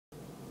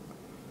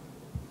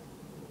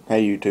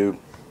Hey YouTube,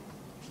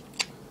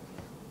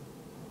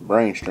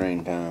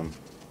 Brainstrain time.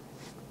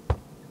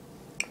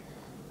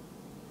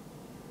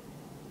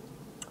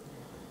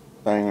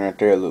 Thing right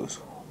there looks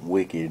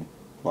wicked,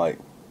 like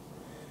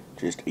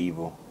just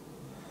evil.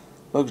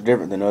 Looks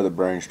different than other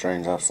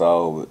Brainstrains I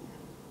saw, but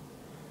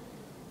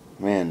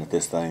man, that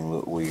this thing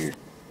looked weird.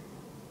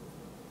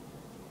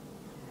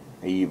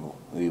 Evil,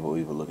 evil,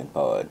 evil looking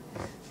pod.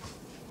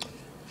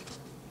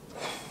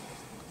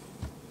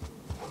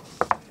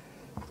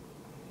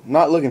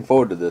 Not looking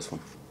forward to this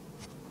one.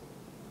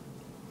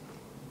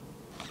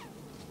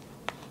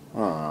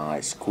 Oh,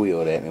 it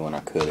squealed at me when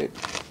I cut it.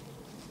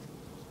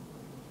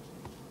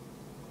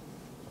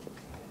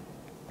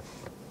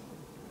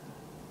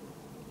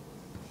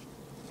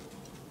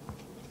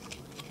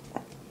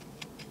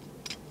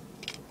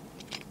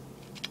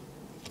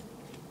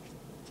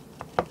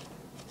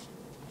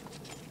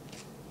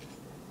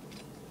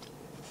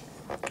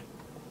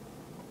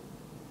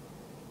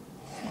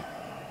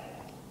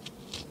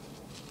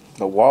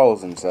 The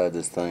walls inside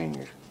this thing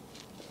are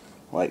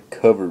like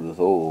covered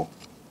with oil.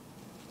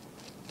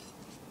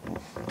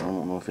 I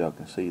don't know if y'all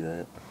can see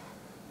that.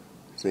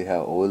 See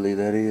how oily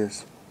that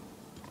is?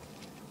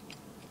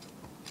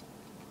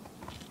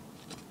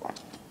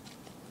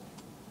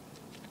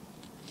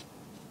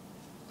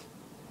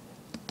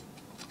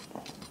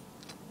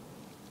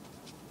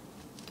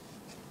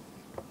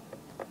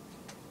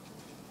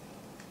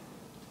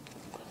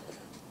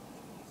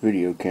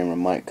 Video camera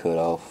might cut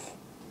off.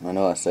 I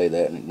know I say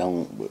that and it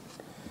don't, but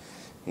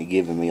it's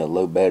giving me a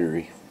low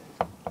battery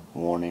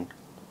warning.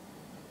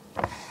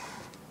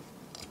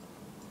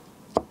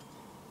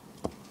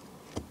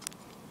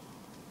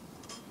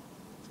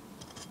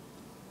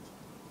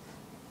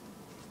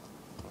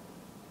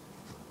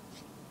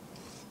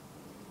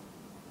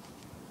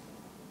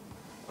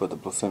 Put the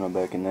placenta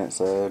back in that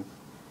side.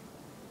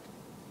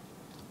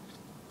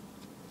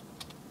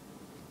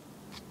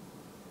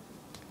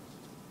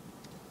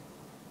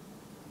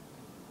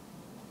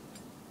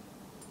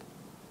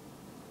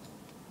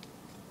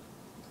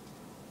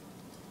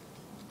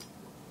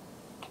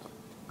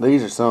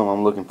 These are some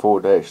I'm looking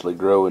forward to actually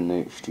growing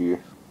next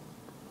year.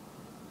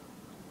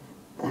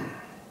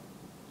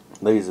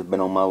 These have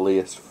been on my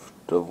list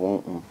of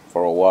wanting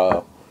for a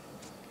while.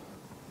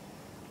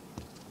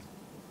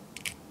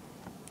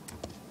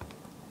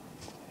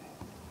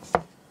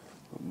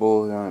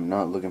 Boy, I'm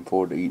not looking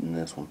forward to eating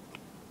this one.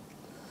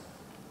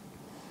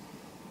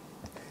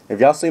 If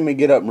y'all see me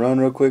get up and run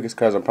real quick, it's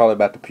because I'm probably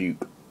about to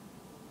puke.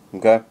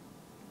 Okay?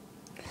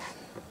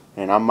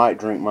 And I might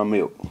drink my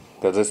milk.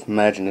 Because just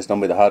imagine it's going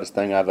to be the hottest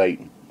thing I've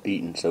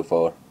eaten so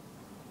far.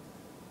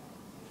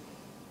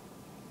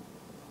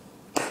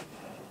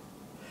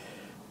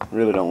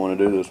 Really don't want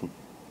to do this one.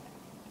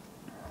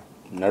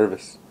 I'm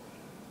nervous.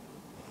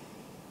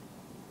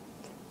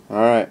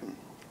 Alright.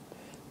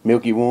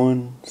 Milky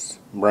Ones,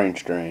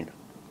 Brainstrain.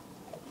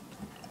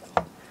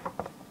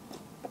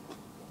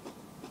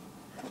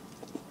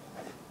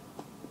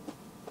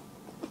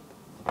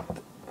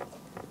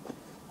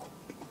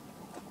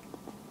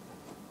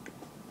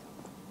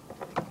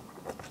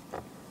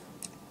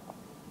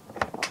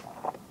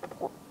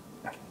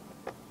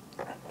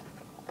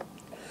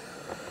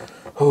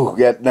 Oh,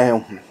 got it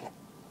down.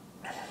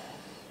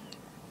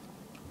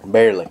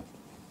 Barely.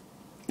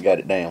 Got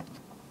it down.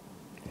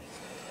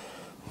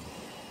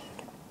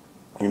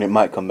 And it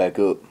might come back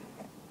up.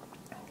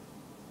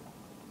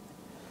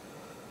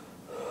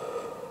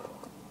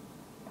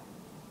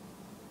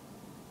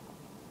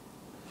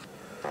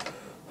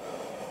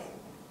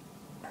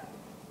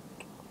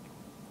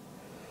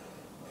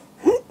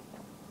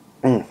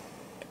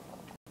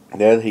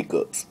 There's the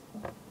hiccups.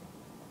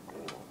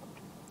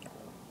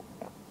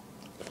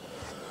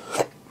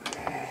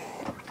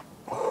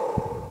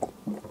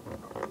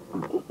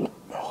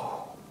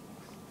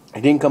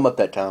 It didn't come up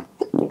that time.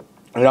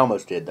 It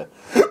almost did though.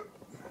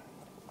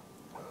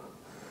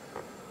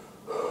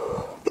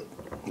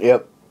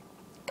 Yep.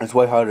 It's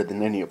way harder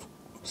than any of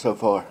so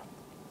far.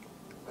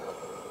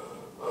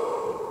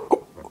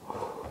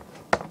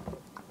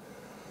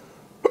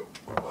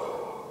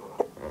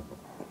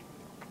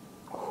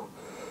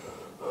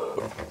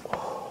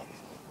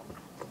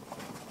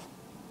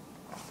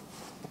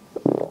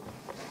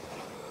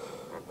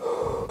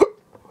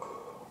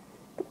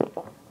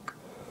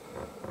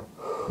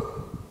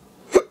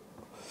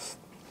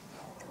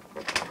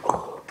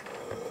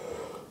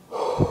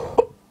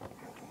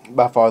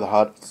 By far the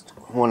hottest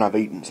one I've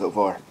eaten so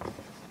far.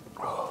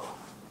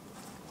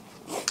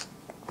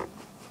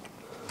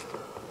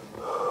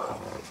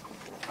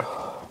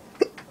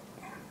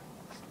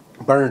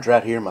 Burns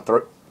right here in my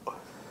throat.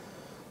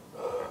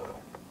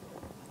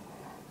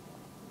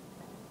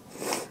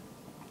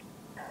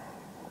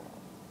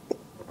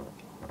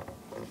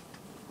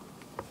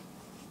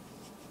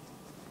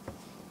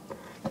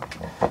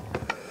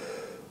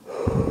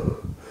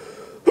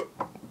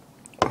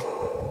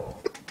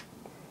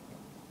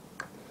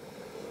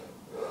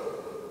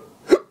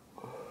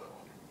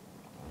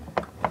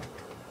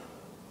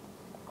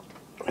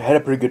 It had a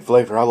pretty good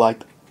flavor. I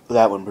liked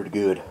that one pretty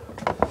good.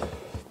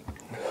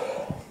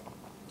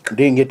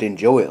 Didn't get to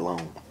enjoy it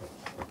long.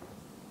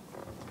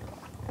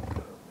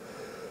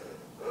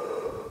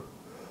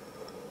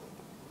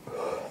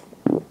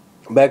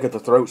 Back at the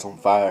throat's on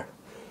fire.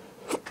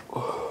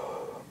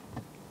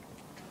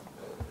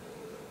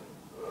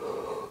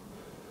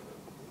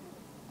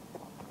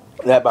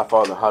 That by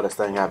far the hottest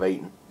thing I've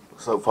eaten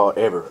so far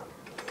ever.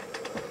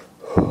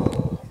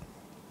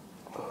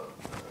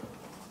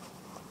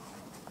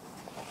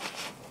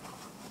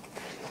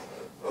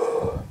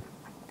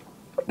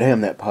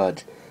 Damn that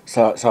Podge.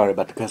 Sorry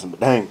about the cussing, but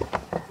dang.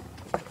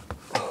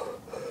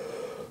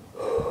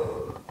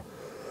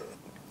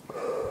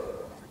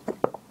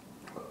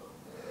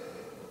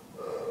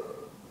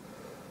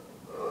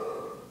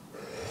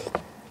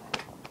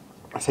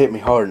 It's hit me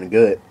hard in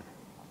the gut.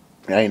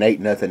 I ain't ate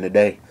nothing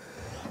today.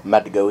 I'm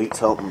about to go eat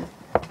something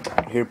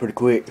here pretty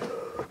quick.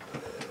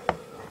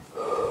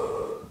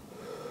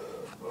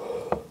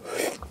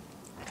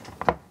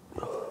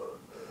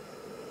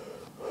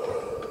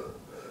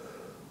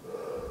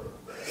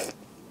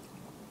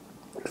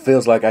 It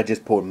feels like I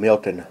just poured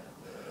melted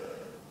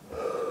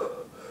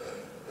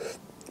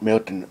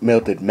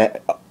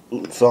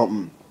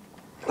something.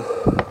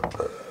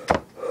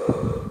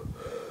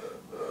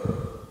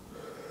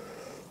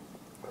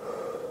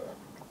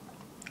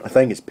 I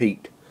think it's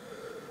peaked.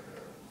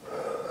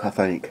 I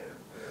think.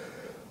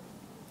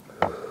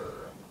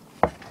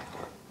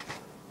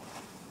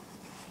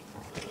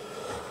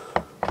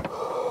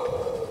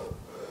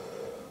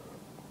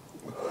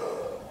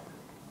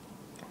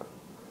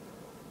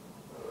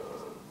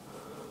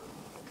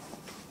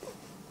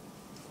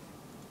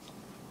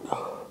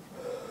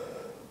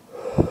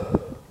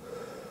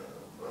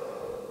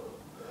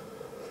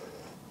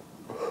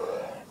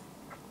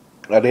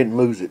 I didn't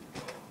lose it,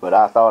 but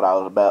I thought I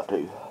was about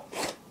to.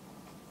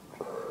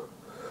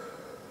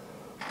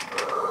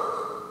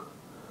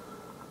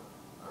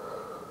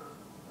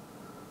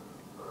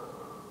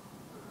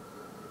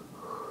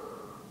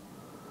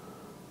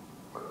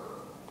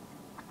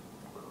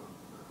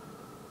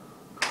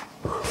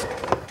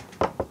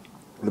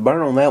 The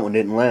burn on that one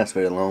didn't last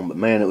very long, but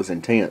man, it was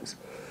intense.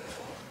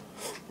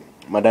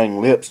 My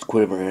dang lips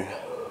quivering.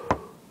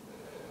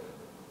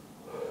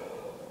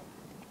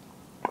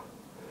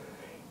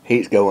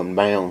 Heat's going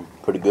down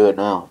pretty good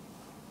now.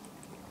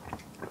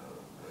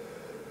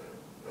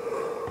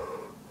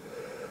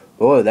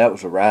 Boy, that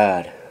was a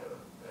ride.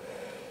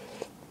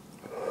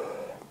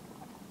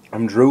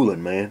 I'm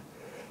drooling, man.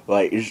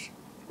 Like, it's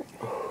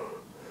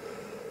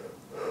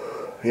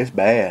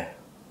bad.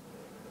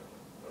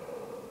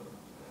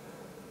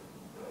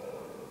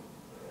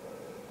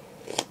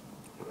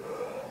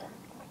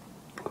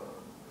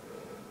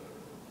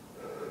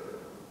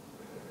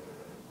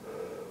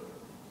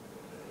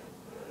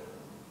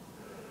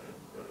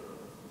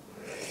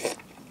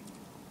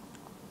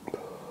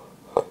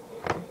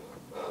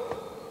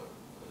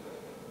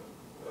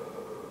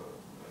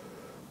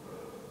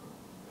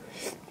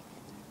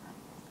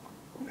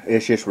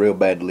 It's just real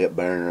bad lip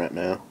burn right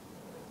now.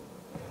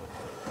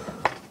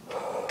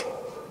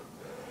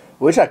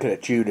 Wish I could have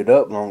chewed it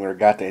up longer,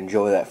 got to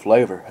enjoy that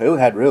flavor. It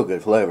had real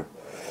good flavor.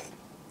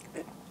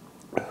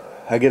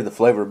 I give the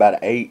flavor about an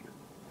 8.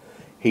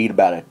 Heat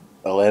about an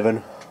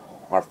 11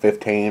 or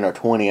 15 or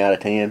 20 out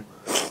of 10.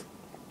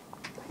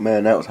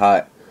 Man, that was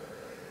hot.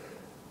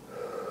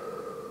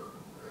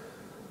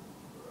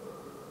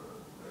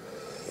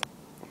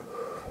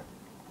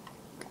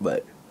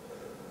 But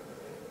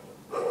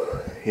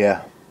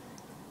yeah,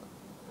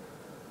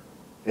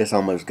 it's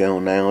almost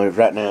gone now.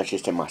 Right now it's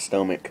just in my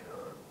stomach.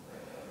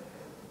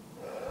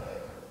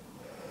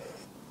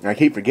 I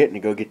keep forgetting to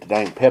go get the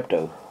dang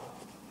Pepto.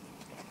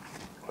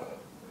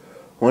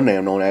 One day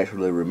I'm going to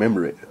actually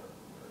remember it.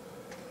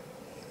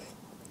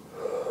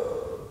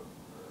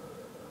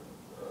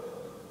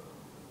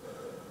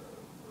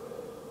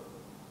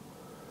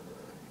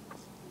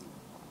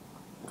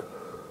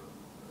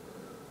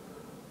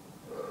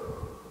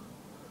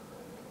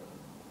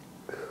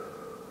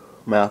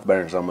 Mouth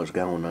burn's almost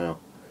gone now.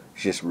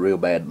 It's just real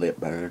bad lip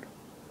burn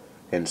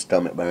and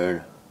stomach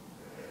burn.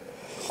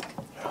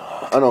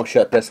 I don't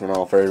shut this one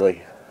off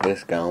early.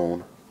 It's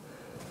gone.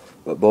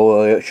 But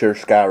boy, it sure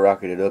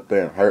skyrocketed up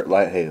there and hurt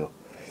like hell.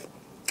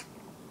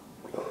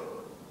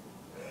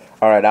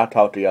 Alright, I'll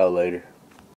talk to y'all later.